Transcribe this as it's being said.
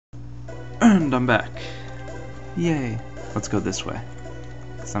And I'm back. Yay. Let's go this way,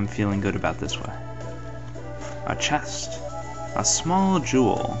 because I'm feeling good about this way. A chest. A small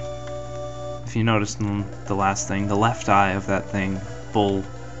jewel. If you noticed in the last thing, the left eye of that thing, bull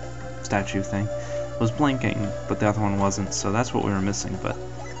statue thing, was blinking, but the other one wasn't, so that's what we were missing, but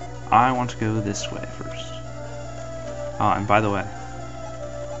I want to go this way first. Oh, and by the way,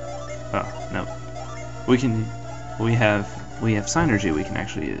 oh, no. We have Synergy we can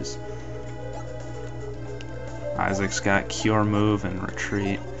actually use. Isaac's got Cure Move and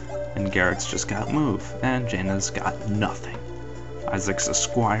Retreat, and Garrett's just got Move, and Jaina's got nothing. Isaac's a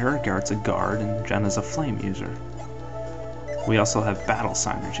Squire, Garrett's a Guard, and Jenna's a Flame User. We also have Battle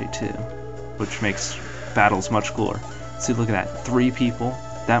Synergy too, which makes battles much cooler. See, look at that, 3 people.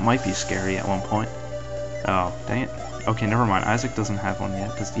 That might be scary at one point. Oh, dang it. Okay, never mind. Isaac doesn't have one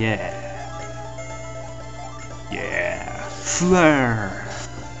yet, because yeah. Flare!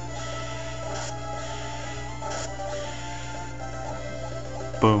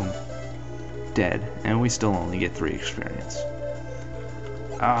 Boom. Dead. And we still only get 3 experience.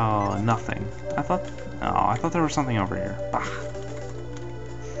 Oh, nothing. I thought there was something over here. Bah.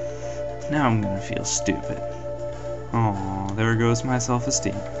 Now I'm gonna feel stupid. Oh, there goes my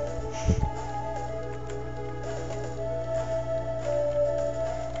self-esteem.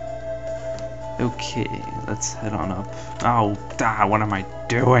 Okay, let's head on up. Oh, what am I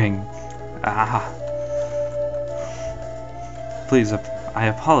doing? Please, I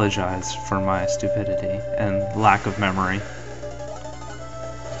apologize for my stupidity and lack of memory.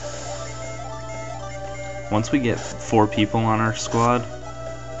 Once we get 4 people on our squad,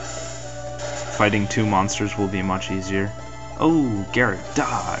 fighting 2 monsters will be much easier. Oh, Garrett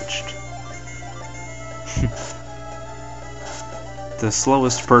dodged. The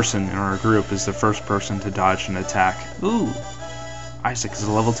slowest person in our group is the first person to dodge an attack. Ooh! Isaac is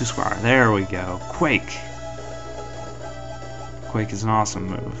a level 2 Squire. There we go. Quake! Quake is an awesome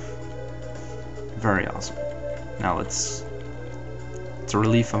move. Very awesome. Now it's a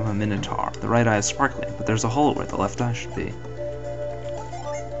relief of a Minotaur. The right eye is sparkling, but there's a hole where the left eye should be.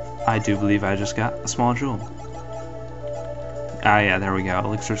 I do believe I just got a small jewel. Ah yeah, there we go.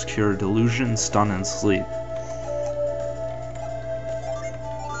 Elixirs cure delusion, stun, and sleep.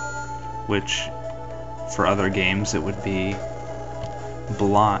 Which, for other games, it would be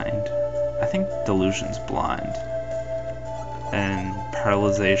blind. I think delusion's blind. And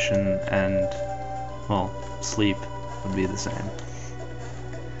paralyzation and, well, sleep would be the same.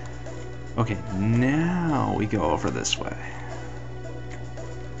 Okay, now we go over this way.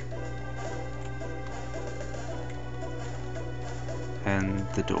 And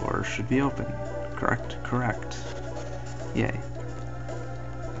the door should be open. Correct? Correct. Yay.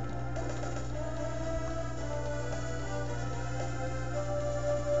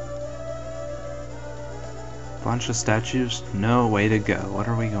 Bunch of statues? No way to go. What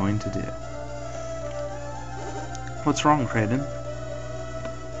are we going to do? What's wrong, Kraden?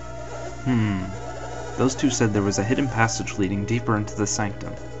 Those 2 said there was a hidden passage leading deeper into the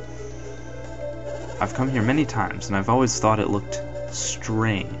sanctum. I've come here many times, and I've always thought it looked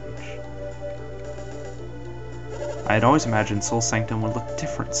strange. I had always imagined Soul Sanctum would look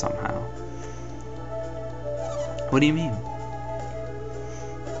different somehow. What do you mean?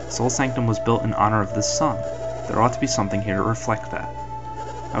 Soul Sanctum was built in honor of the sun. There ought to be something here to reflect that.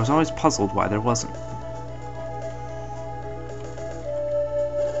 I was always puzzled why there wasn't.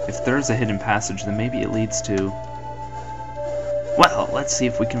 If there's a hidden passage, then maybe it leads to... Well, let's see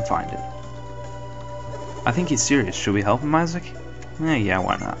if we can find it. I think he's serious. Should we help him, Isaac? Yeah,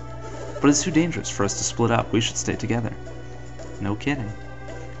 why not? But it's too dangerous for us to split up. We should stay together. No kidding.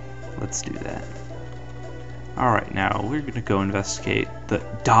 Let's do that. Alright, now we're gonna go investigate the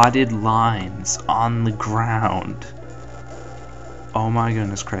dotted lines on the ground. Oh my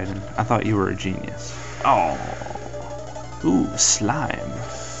goodness, Kraden. I thought you were a genius. Oh. Ooh, slime.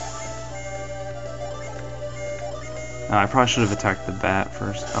 I probably should have attacked the bat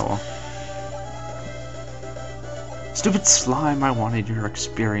first. Oh well. Stupid slime, I wanted your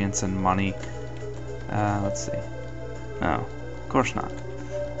experience and money. Let's see. No, of course not.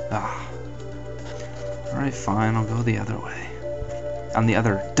 Alright, fine, I'll go the other way. On the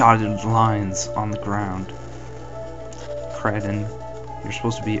other dotted lines on the ground. Kraden, you're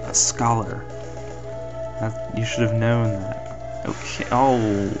supposed to be a scholar. You should have known that. Okay, oh.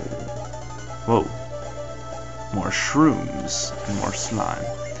 Whoa. More shrooms and more slime.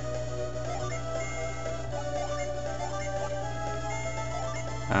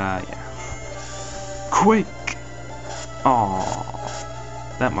 Yeah. Quake!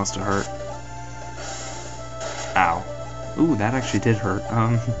 Aww. That must have hurt. Ow. Ooh, that actually did hurt.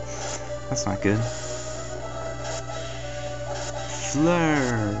 That's not good.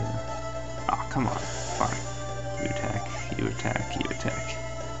 Flare! Oh, come on. Fine. You attack, you attack, you attack.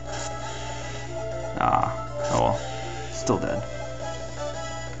 Ah, oh well. Still dead.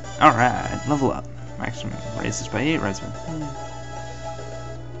 Alright, level up. Maximum raises by 8, Resman.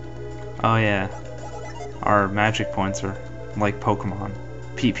 Oh yeah. Our magic points are like Pokemon.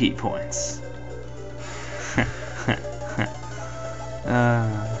 PP points.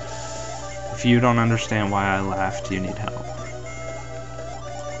 If you don't understand why I laughed, you need help.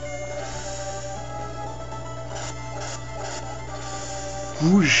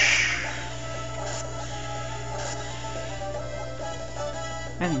 Whoosh!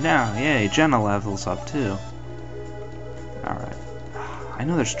 And now, yay, Jenna levels up too. Alright. I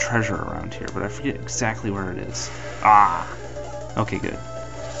know there's treasure around here, but I forget exactly where it is. Ah! Okay, good.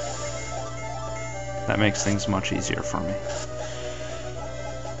 That makes things much easier for me.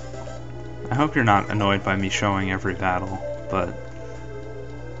 I hope you're not annoyed by me showing every battle, but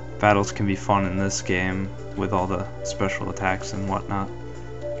battles can be fun in this game with all the special attacks and whatnot.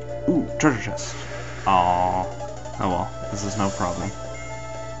 Ooh, treasure chest. Aww. Oh well, this is no problem.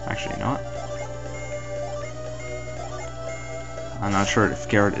 Actually, you know what? I'm not sure if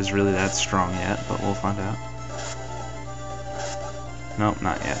Garrett is really that strong yet, but we'll find out. Nope,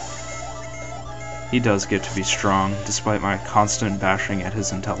 not yet. He does get to be strong, despite my constant bashing at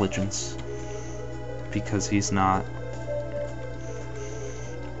his intelligence. Because he's not.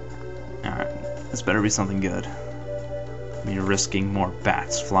 Alright, this better be something good. Me risking more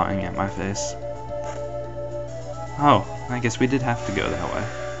bats flying at my face. Oh, I guess we did have to go that way.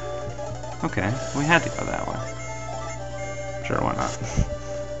 Okay, we had to go that way. Sure, why not?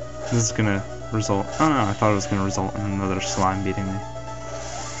 This is gonna result... Oh no, I thought it was gonna result in another slime beating me.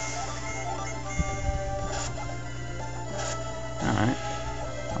 Alright.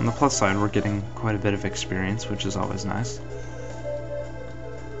 On the plus side, we're getting quite a bit of experience, which is always nice.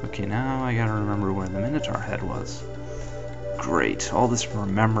 Okay, now I gotta remember where the Minotaur head was. Great, all this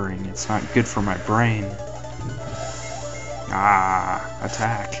remembering, it's not good for my brain. Ah,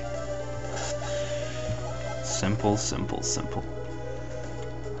 attack. Simple, simple, simple.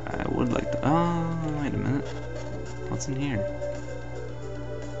 I would like to... Oh, wait a minute. What's in here?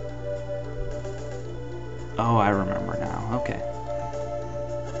 Oh, I remember now. Okay.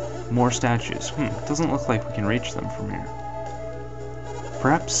 More statues. Doesn't look like we can reach them from here.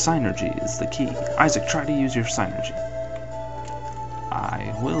 Perhaps Psynergy is the key. Isaac, try to use your Psynergy.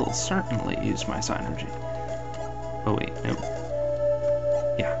 I will certainly use my Psynergy. Oh wait, no.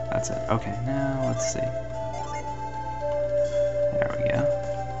 Yeah, that's it. Okay, now let's see. There we go.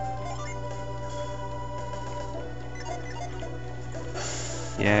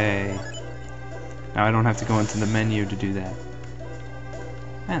 Yay. Now I don't have to go into the menu to do that.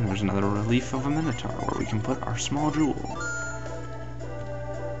 And there's another relief of a Minotaur where we can put our small jewel.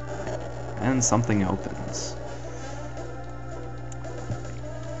 And something opens.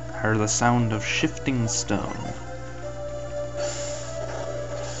 I heard the sound of shifting stone.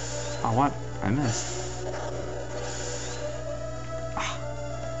 Oh, what? I missed. Ah.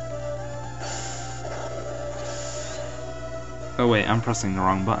 Oh wait, I'm pressing the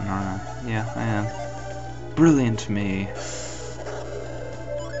wrong button, aren't I? Yeah, I am. Brilliant me.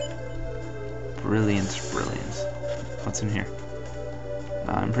 Brilliant, brilliant. What's in here?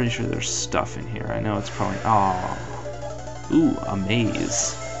 I'm pretty sure there's stuff in here. I know it's probably... Oh. Ooh, a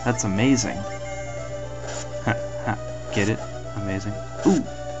maze. That's amazing. Ha, ha. Get it? Amazing. Ooh.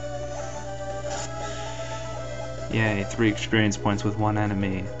 Yay, 3 experience points with 1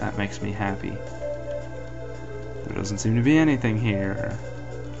 enemy. That makes me happy. There doesn't seem to be anything here.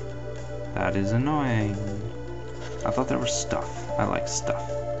 That is annoying. I thought there was stuff. I like stuff.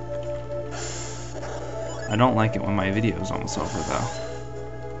 I don't like it when my video is almost over, though.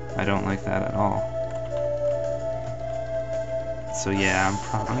 I don't like that at all. So yeah,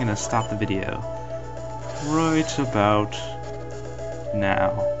 I'm gonna stop the video right about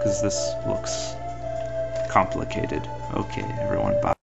now, because this looks complicated. Okay, everyone, bye.